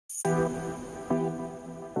Say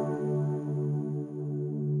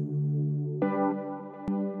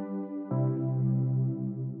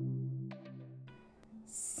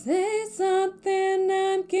something,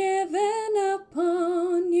 I'm giving up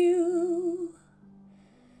on you,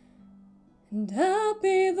 and I'll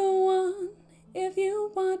be the one if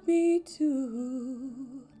you want me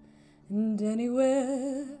to, and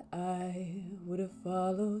anywhere I would have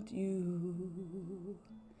followed you.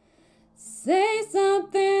 Say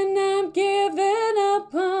something, I'm giving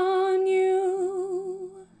up on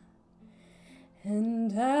you,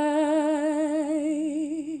 and I'm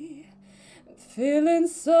feeling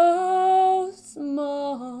so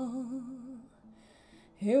small.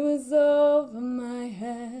 It was over my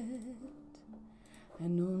head, I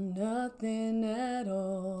know nothing at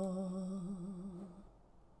all,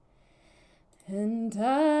 and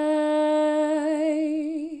I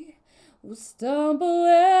will stumble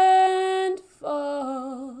and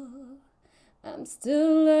fall. I'm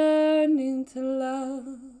still learning to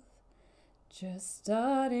love, just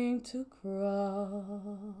starting to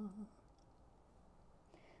crawl.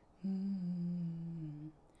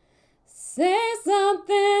 Say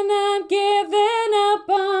something, I'm giving up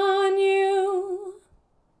on you,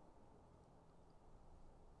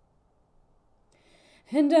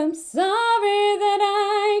 and I'm sorry that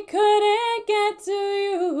I couldn't get to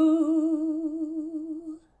you,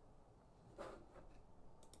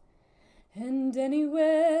 and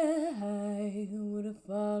anywhere I would have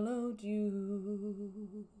followed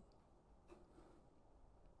you.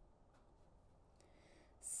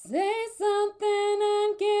 Say something,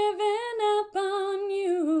 I'm giving up on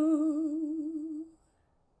you,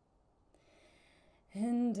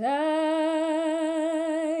 and I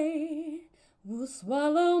will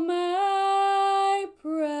swallow my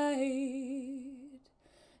pride.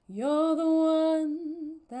 You're the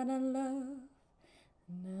one that I love,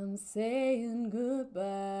 and I'm saying goodbye.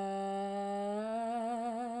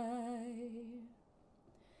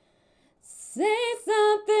 Say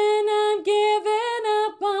something, I'm giving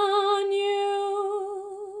up on you.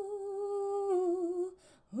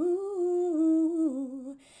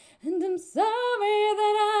 Ooh, and I'm sorry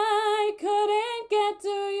that I couldn't get to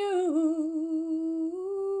you,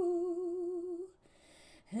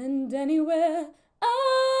 and anywhere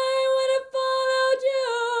I would have followed you.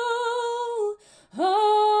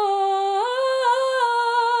 Oh,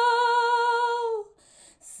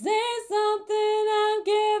 say something, I'm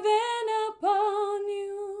giving up on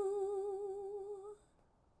you.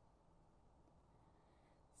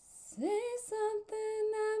 Say something,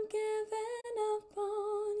 I'm giving up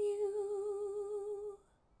on you.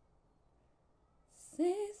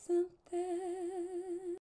 Say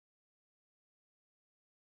something.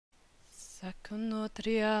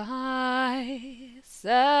 Sakunotriai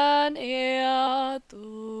saneatu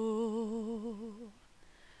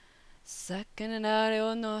Sakanare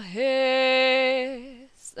no he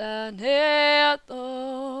saneatu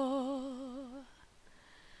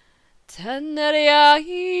Tanariai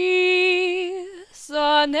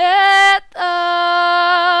sonetato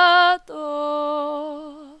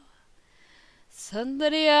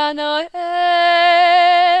Sandariano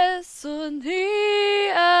e sundiano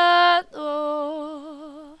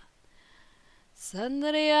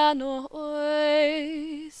Sandariano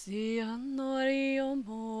oi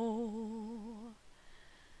sianoriomo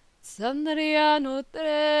Sandariano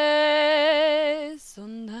tre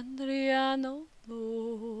Sandariano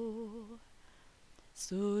lo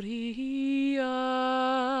Suria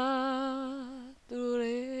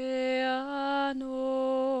Tureano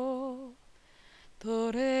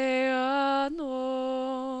Toreano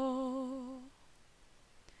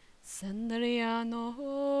Sandariano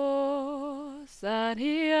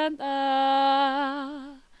Sariana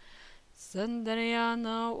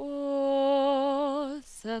Sandariano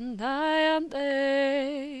Sandayante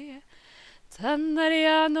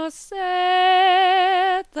Sandariano Setania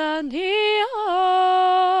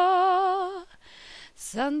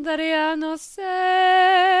Sandariano Setania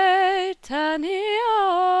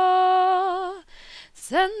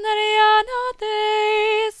Sandariano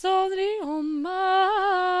de Sondrioma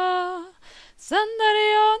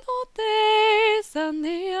Sandariano de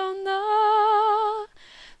Sandiana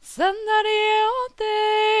Sandario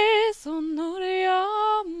de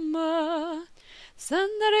Sonoriama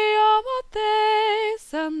Sandariamo de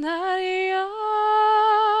Sandaria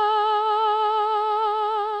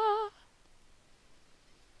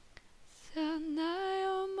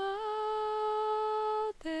Sandayoma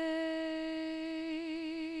de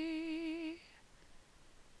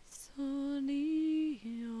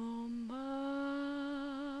Sonioma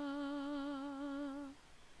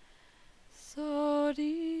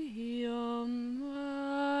Sori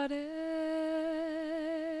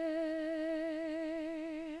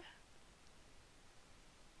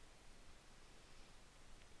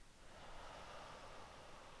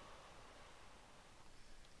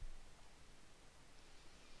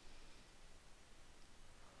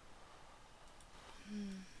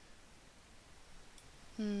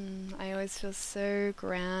just feel so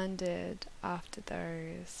grounded after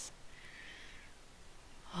those.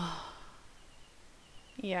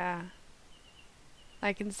 Yeah.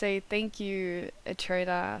 I can say thank you,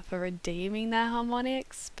 Atroda, for redeeming that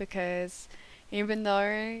harmonics, because even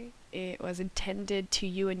though it was intended to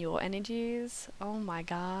you and your energies, oh my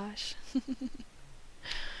gosh.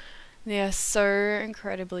 They are so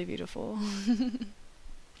incredibly beautiful.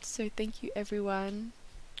 So thank you everyone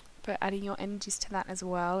for adding your energies to that as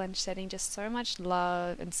well, and shedding just so much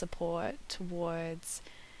love and support towards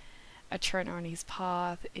Atrona on his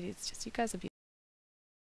path. It is just, you guys are beautiful.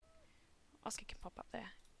 Oscar can pop up there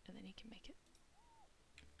and then he can make it.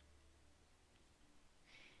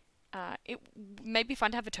 It may be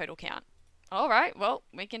fun to have a total count. All right, well,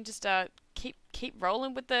 we can just keep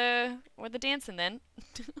rolling with the dancing then.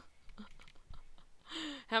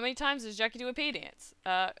 How many times does Jacki do a pea dance?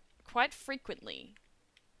 Quite frequently.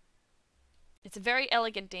 It's a very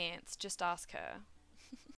elegant dance, just ask her.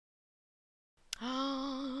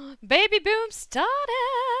 Baby boom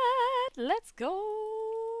started! Let's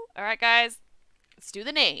go! Alright guys, let's do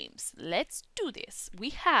the names. Let's do this.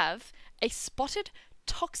 We have a spotted,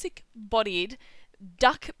 toxic-bodied,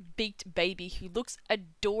 duck-beaked baby who looks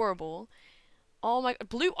adorable. Oh my,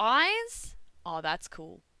 blue eyes? Oh, that's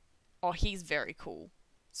cool. Oh, he's very cool.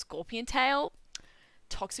 Scorpion tail.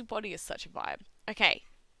 Toxic body is such a vibe. Okay.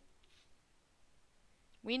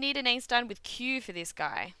 We need a name starting with Q for this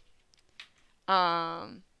guy.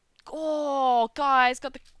 Oh, guys,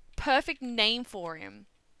 got the perfect name for him.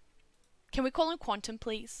 Can we call him Quantum,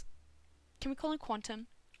 please? Can we call him Quantum?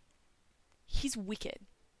 He's wicked.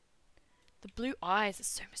 The blue eyes are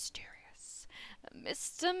so mysterious.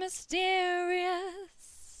 Mr.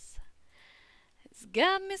 Mysterious. It's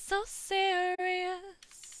got me so serious.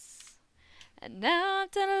 And now I'm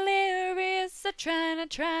delirious. I'm trying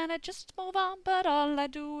to just move on, but all I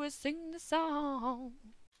do is sing the song.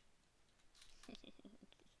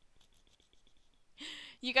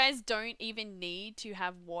 You guys don't even need to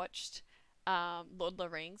have watched Lord of the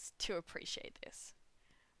Rings to appreciate this.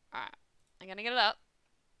 Alright, I'm gonna get it up.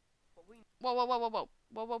 Whoa, whoa, whoa, whoa, whoa.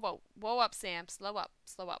 Whoa, whoa, whoa. Whoa up, Sam. Slow up.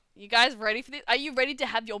 Slow up. You guys ready for this? Are you ready to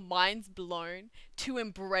have your minds blown? To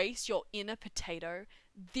embrace your inner potato?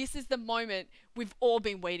 This is the moment we've all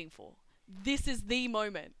been waiting for. This is the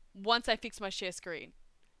moment. Once I fix my share screen.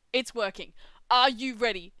 It's working. Are you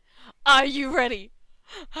ready? Are you ready?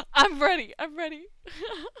 I'm ready. I'm ready.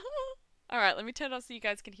 Alright, let me turn it on so you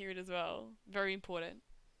guys can hear it as well. Very important.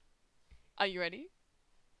 Are you ready?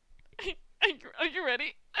 Are you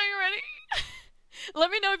ready? Are you ready?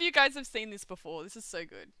 Let me know if you guys have seen this before. This is so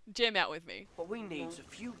good. Jam out with me. What we need's a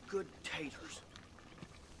few good taters.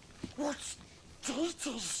 What's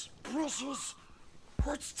taters, precious?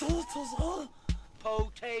 What's taters, huh?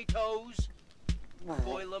 Potatoes.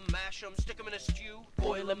 Boil 'em, mash 'em, stick 'em in a stew.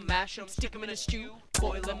 Boil 'em, mash 'em, stick 'em in a stew.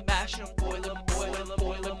 Boil 'em, mash 'em, boil 'em, boil 'em,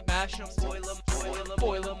 boil 'em, mash 'em, boil 'em, boil 'em,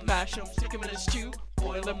 boil 'em, mash 'em, stick 'em in a stew.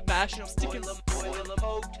 Boil 'em, mash 'em, stick 'em, boil 'em,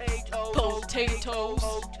 potatoes, potatoes,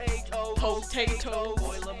 potatoes, potatoes.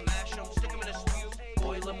 Boil 'em, mash 'em, stick 'em in a stew.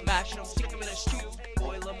 Boil 'em, mash 'em, stick 'em in a stew.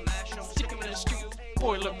 Boil 'em, mash 'em, stick 'em in a stew.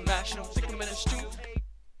 Boil 'em, mash 'em, stick 'em in a stew.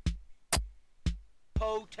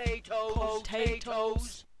 Potatoes,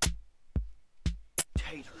 potatoes.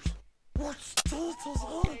 Taters. What's taters,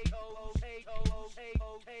 huh?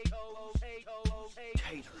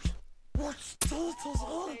 Taters. What's taters,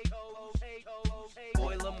 huh?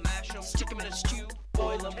 Boil 'em, mash 'em, stick 'em in a stew.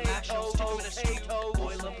 Boil 'em, mash 'em, stick 'em in a stew.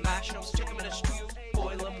 Boil 'em, mash 'em, stick 'em in a stew.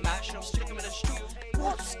 Boil 'em, mash 'em, stick 'em in a stew.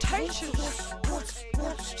 What's taters? What's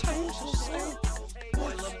taters, huh?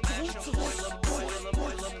 Boil 'em, mash 'em, boil 'em, boil 'em,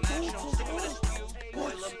 boil 'em, mash 'em, stick 'em in a stew.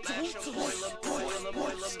 Boil 'em, mash 'em, boil 'em, boil 'em, boil 'em,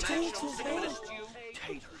 mash 'em, stick 'em in a stew.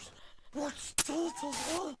 Taters. What's taters,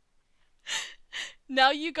 huh?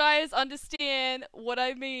 Now you guys understand what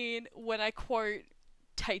I mean when I quote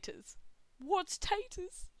taters. What's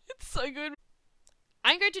taters? It's so good.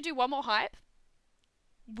 I'm going to do one more hype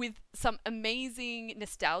with some amazing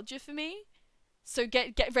nostalgia for me. So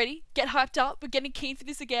get ready, get hyped up. We're getting keen for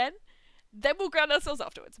this again. Then we'll ground ourselves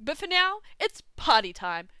afterwards. But for now, it's party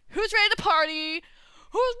time. Who's ready to party?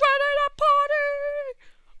 Who's ready to party?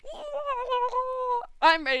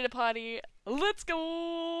 I'm ready to party. Let's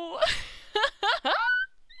go.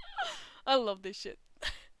 I love this shit.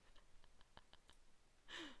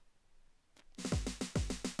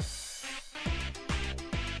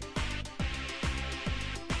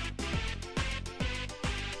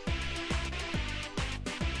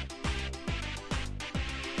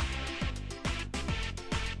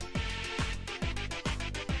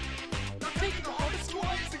 They're taking the hobits to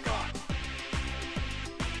isengard.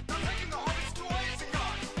 They're taking the hobits to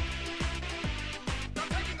isengard.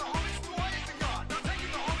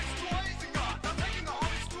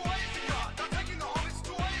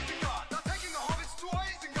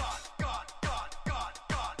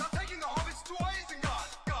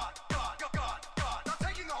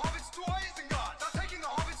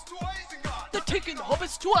 taking the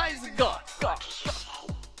hobbits to Isengard.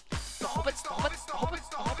 The hobbits, the hobbits, the hobbits,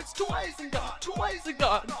 the hobbits to Isengard, to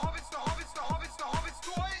Isengard. The hobbits, the hobbits, the hobbits, the hobbits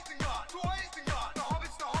to Isengard, to Isengard. The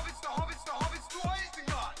hobbits, the hobbits, the hobbits, the hobbits to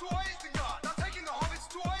Isengard, to Isengard. Now taking the hobbits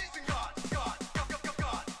to Isengard. God.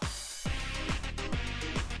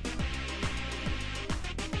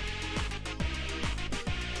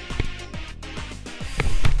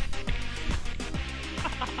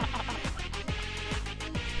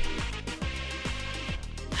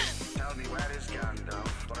 Tell me where is Gandalf,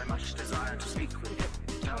 for I much desire to speak with him.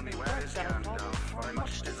 Tell me where is Gandalf, for I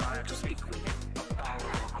much desire to speak with him. A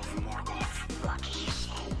Balrog of Morgoth, what do you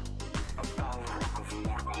say? A Balrog of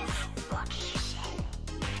Morgoth, what do you say?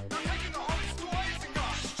 Now taking the hobbits to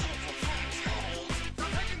Isengard. Now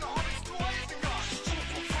taking the hobbits to Isengard.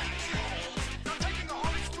 Now taking the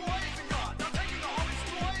hobbits to Isengard. Now taking the hobbits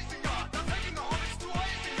to Isengard. Now taking the hobbits to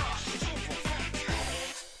Isengard.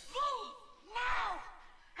 Leave now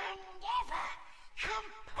and never come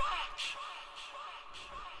back.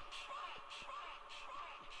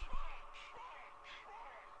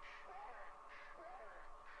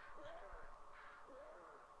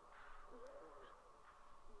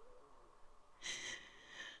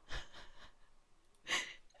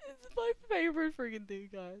 It's my favorite freaking thing,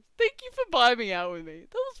 guys. Thank you for buying me out with me.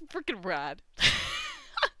 That was freaking rad.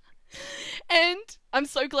 And I'm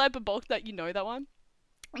so glad, Babok, that you know that one.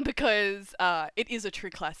 Because it is a true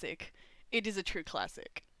classic. It is a true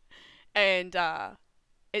classic. And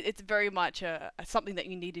it's very much something that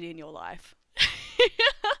you needed in your life.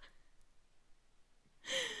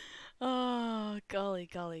 Oh, golly,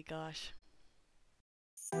 golly, gosh.